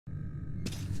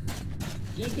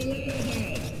Hey,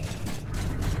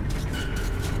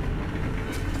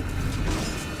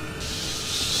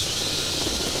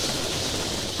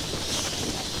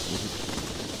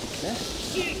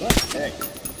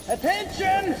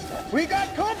 attention! We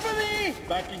got company!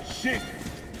 Back in shit.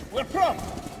 Where from?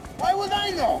 Why would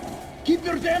I know? Keep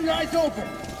your damn eyes open.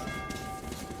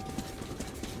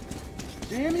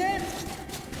 See him yet?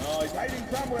 No, he's hiding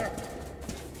somewhere.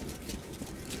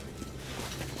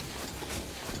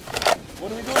 What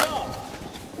do we do now?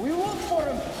 We look for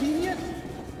him, genius.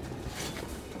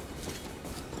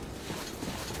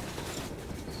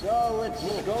 So let's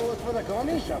go look for the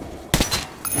commie shop.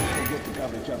 We'll get to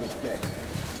cover each other's backs.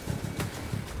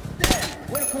 There!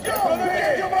 Where could Get on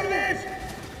this! Get on this!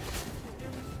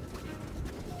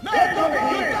 No,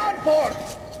 He's done for!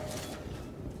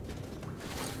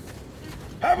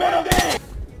 have one of these!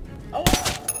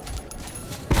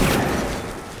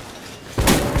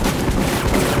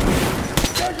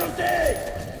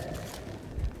 Casualty!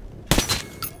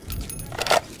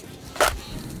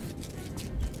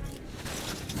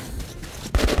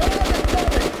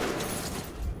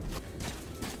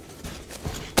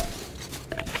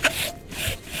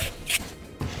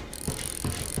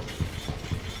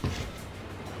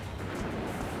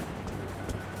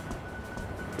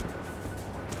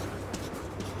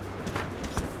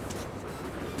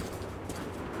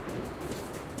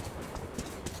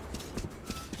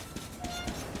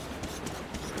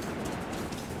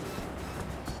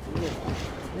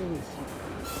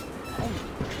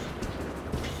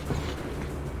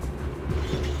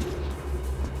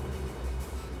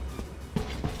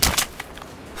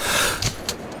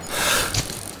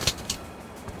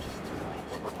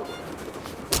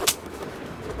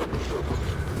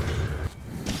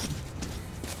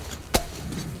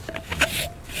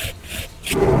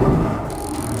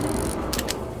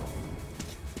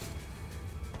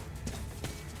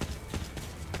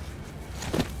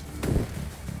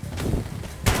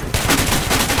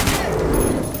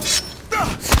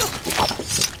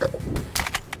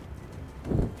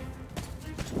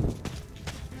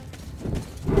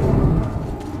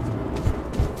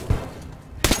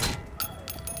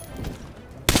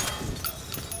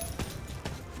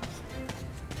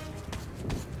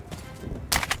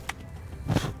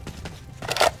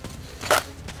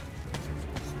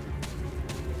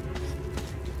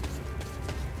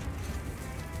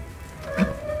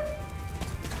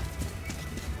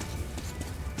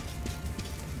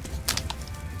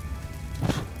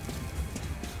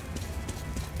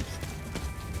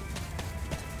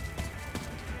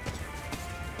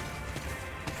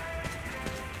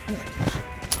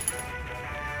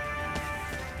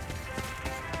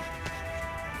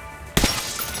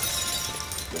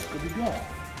 Where could we go?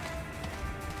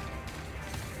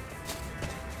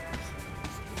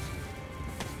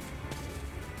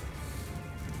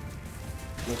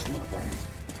 Let's look for him.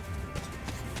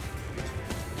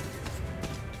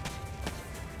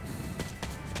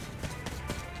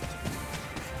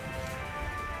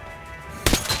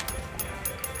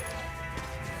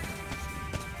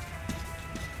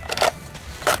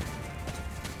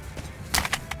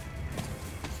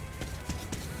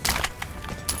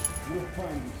 We'll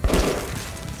find you.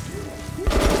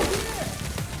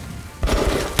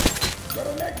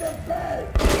 Gotta make them pay!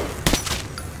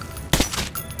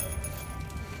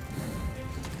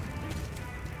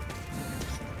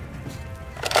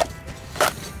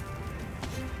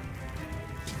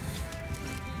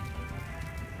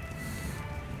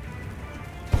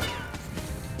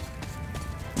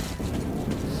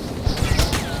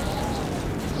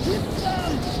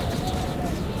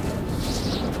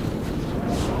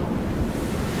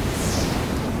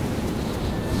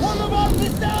 One of us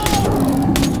is down!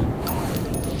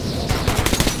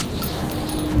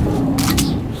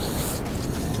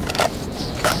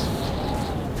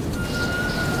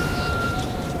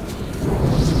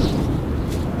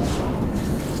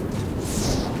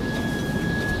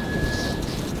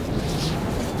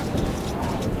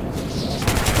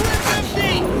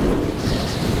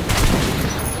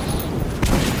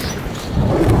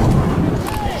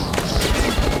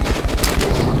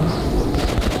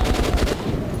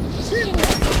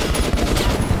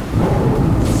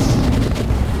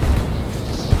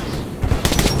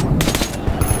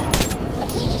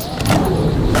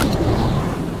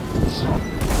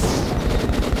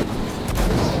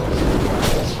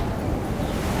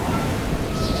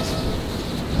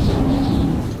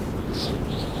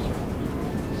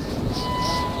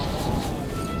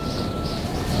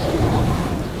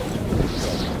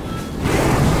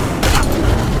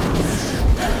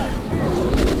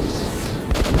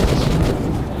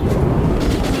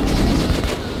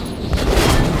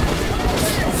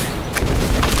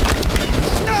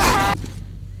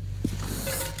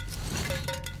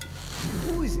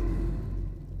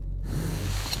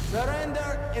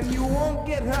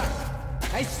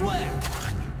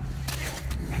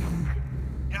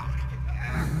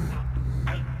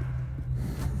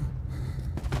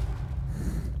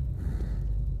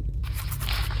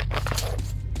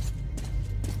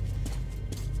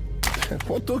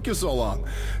 What took you so long?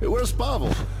 Where's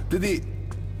Pavel? Did he...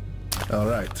 All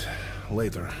right,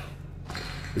 later.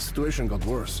 The situation got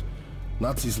worse.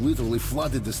 Nazis literally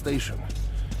flooded the station.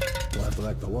 We'll have to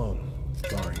act alone.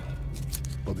 Sorry.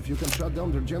 But if you can shut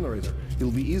down their generator,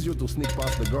 it'll be easier to sneak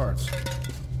past the guards.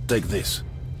 Take this.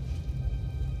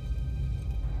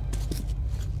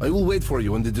 I will wait for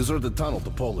you in the deserted tunnel to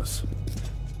Polis.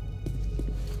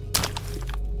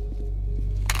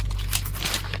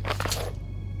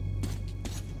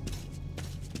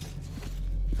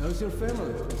 How's your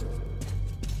family?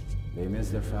 They miss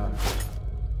their father.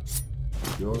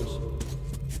 Yours?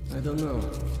 I don't know.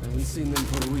 I haven't seen them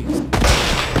for weeks.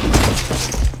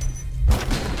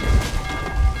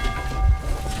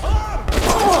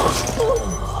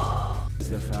 Is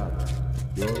their father?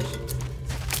 Yours?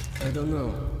 I don't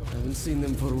know. I haven't seen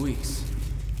them for weeks.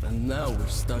 And now we're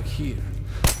stuck here.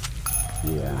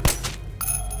 Yeah.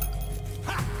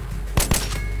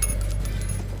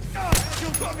 You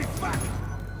got me back!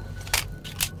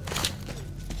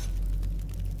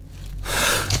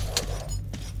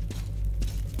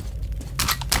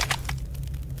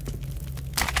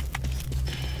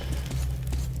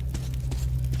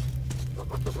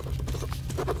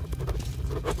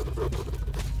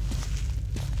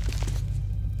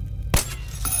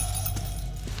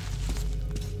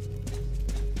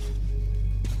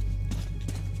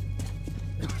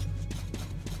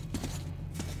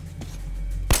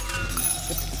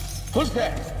 Who's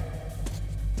there?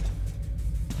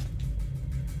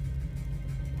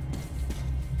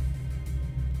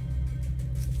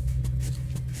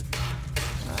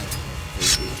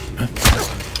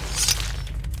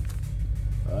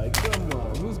 Come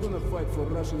on, who's gonna fight for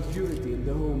Russian purity in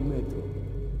the home metro?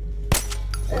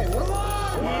 Hey, come on!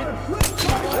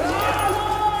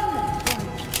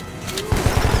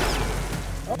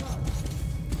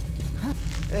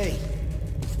 Hey,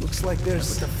 looks like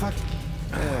there's... What the fuck?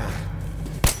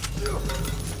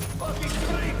 Fucking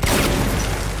freak!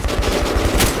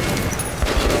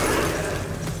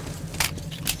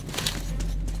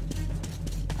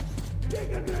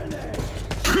 Take a grenade!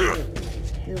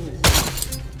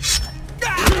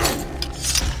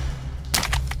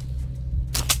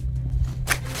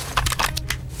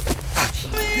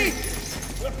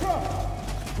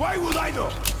 Why would I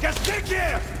know? Just take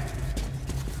care!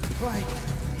 Why,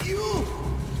 you?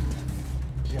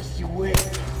 Just you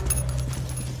wait.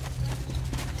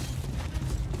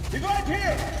 You right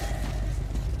here!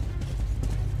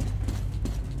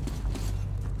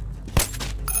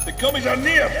 The commies are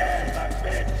near! Yes, I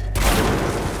bet!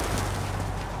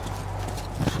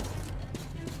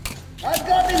 I've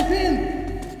got him pinned!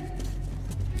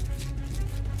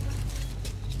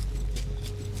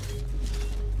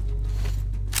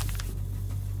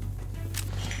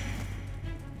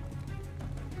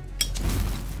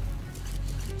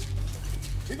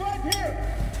 He's right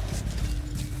here!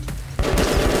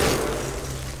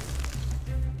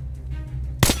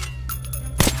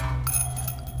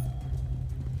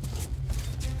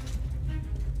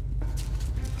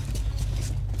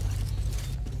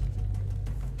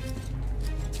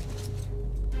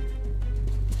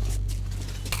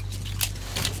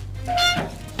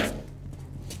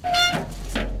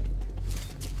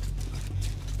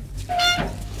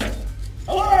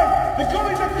 Alarm! The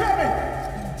commies are coming!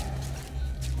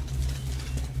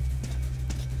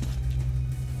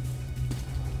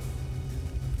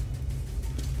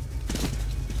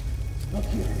 Look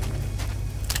here.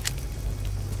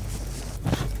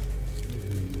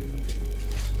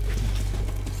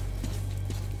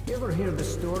 You ever hear the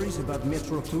stories about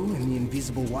Metro 2 and the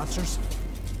Invisible Watchers?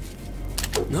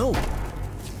 No.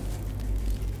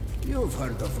 You've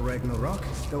heard of Ragnarok,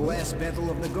 the last battle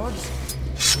of the gods?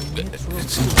 Well, Metro 2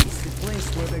 is the place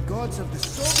where the gods of the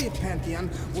Soviet pantheon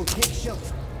will take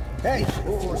shelter. Hey, Of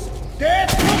course, Dead!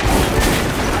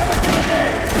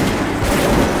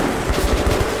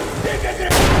 Take a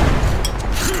grip!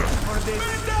 for the...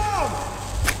 Man down!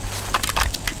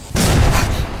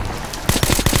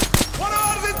 What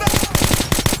are the...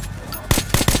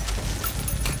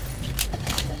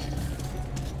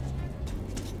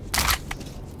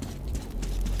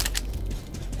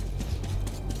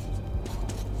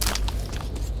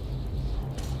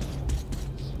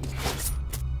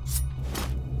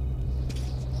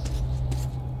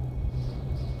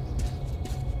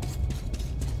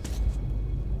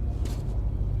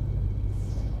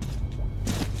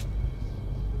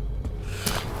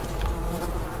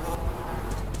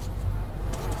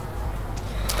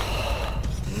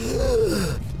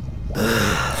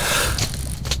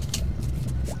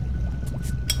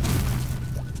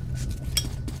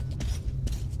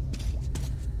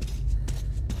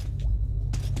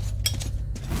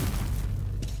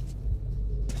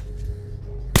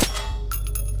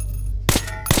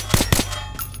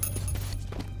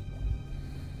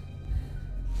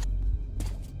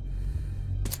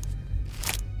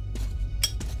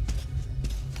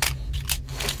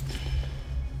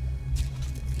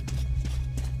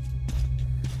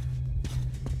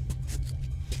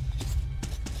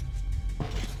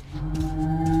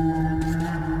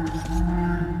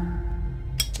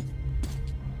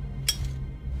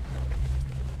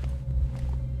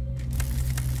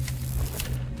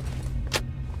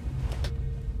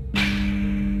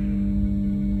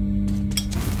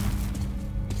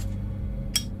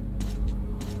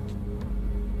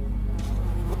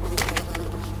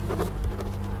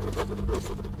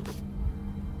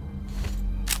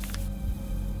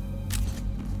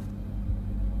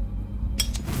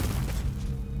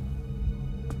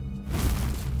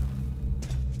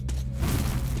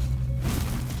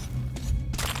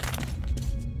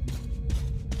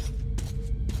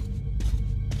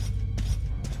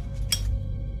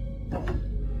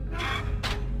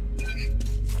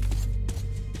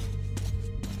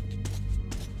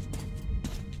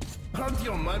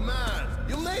 Pantheon, my man!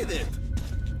 You made it!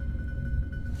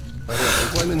 Okay,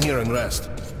 climb in here and rest.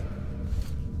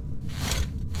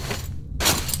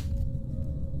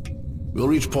 We'll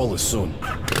reach Polis soon.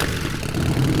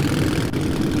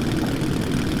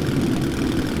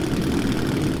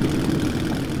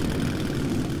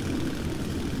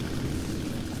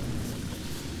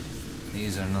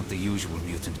 These are not the usual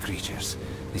mutant creatures.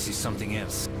 This is something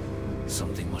else.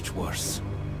 Something much worse.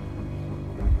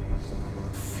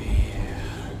 Fear.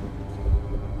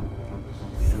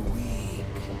 We're weak.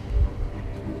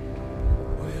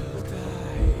 We'll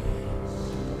die.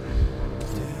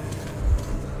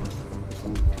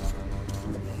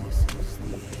 This is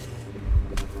the end.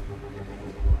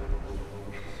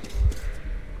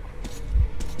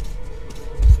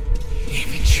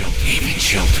 Even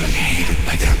children hated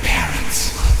by their parents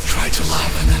try to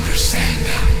love and understand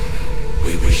them.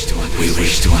 We wish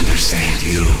to understand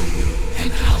you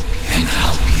and help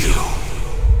you.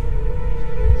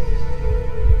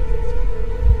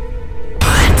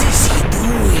 What is he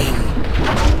doing?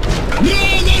 No,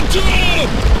 not Job!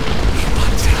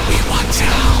 We want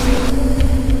down.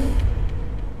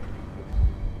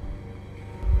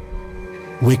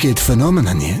 Wicked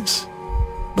phenomenon, yes?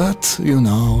 But, you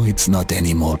know, it's not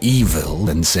any more evil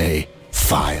than, say,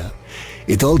 fire.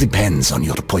 It all depends on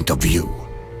your point of view.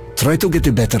 Try to get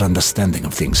a better understanding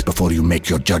of things before you make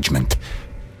your judgment.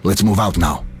 Let's move out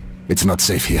now. It's not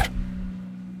safe here.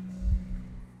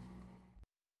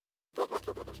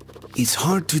 It's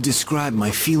hard to describe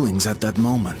my feelings at that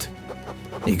moment.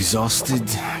 Exhausted,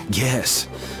 yes,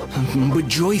 but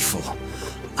joyful.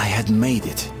 I had made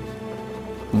it.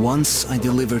 Once I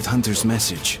delivered Hunter's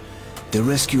message, the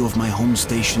rescue of my home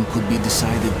station could be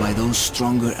decided by those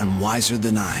stronger and wiser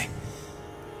than I.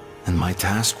 And my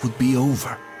task would be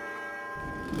over.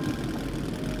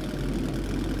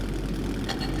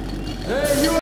 Hey, you